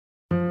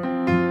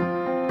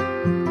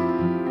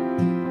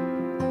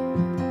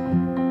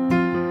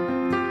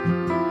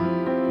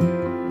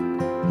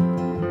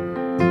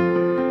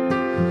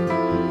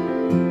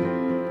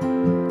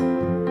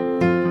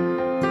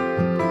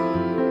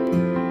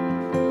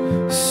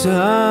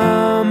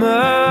Summer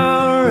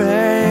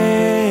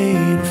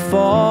rain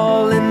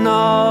falling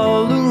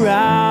all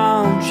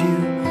around you,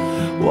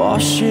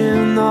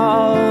 washing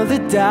all the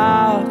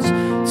doubts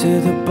to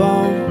the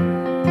bone.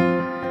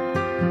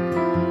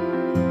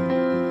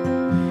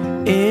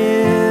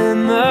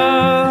 In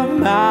the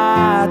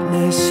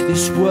madness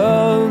this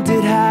world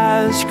it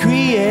has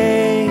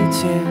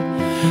created,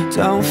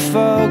 don't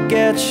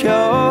forget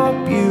you're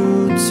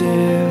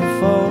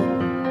beautiful.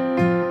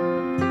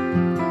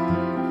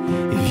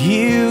 If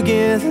you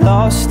get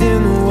lost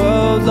in the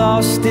world,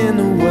 lost in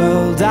the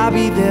world, I'll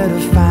be there to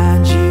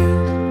find you.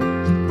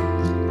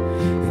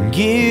 And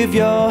give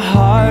your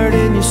heart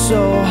and your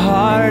soul,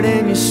 heart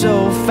and your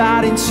soul,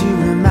 fighting to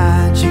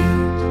remind you.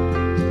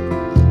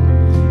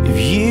 If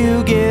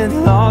you get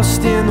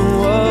lost in the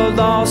world,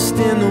 lost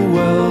in the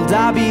world,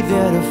 I'll be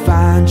there to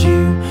find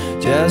you.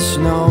 Just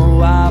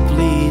know I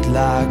bleed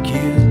like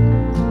you,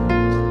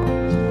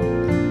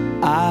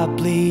 I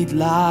bleed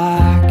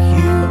like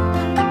you.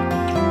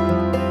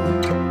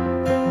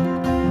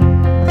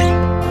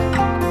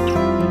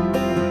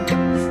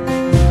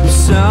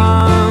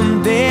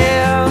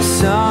 Someday,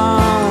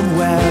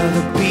 somewhere,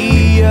 there'll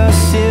be a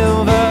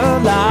silver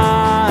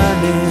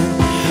lining.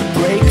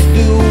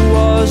 Breakthrough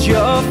was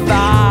your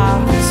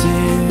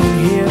fighting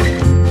here.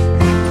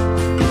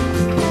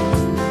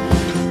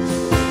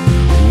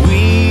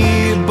 We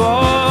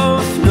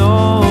both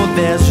know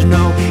there's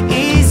no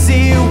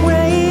easy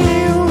way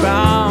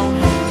around,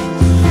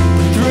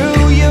 but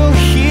through you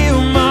hear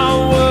my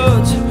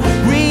words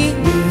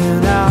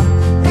ringing out.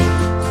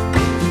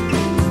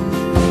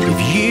 If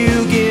you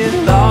get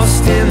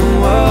lost in the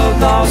world,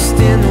 lost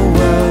in the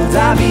world,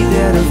 I'll be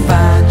there to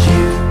find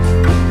you.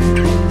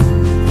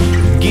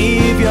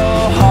 Give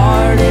your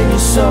heart and your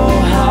soul,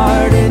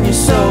 heart and your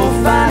soul,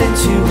 fighting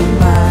to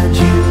remind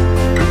you.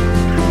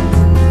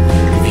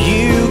 If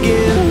you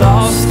get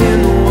lost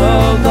in the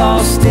world,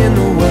 lost in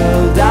the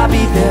world, I'll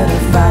be there to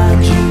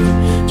find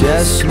you.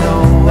 Just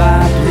know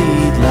I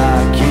bleed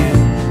like you,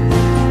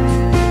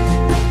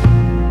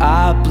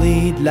 I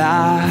bleed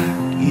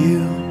like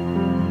you.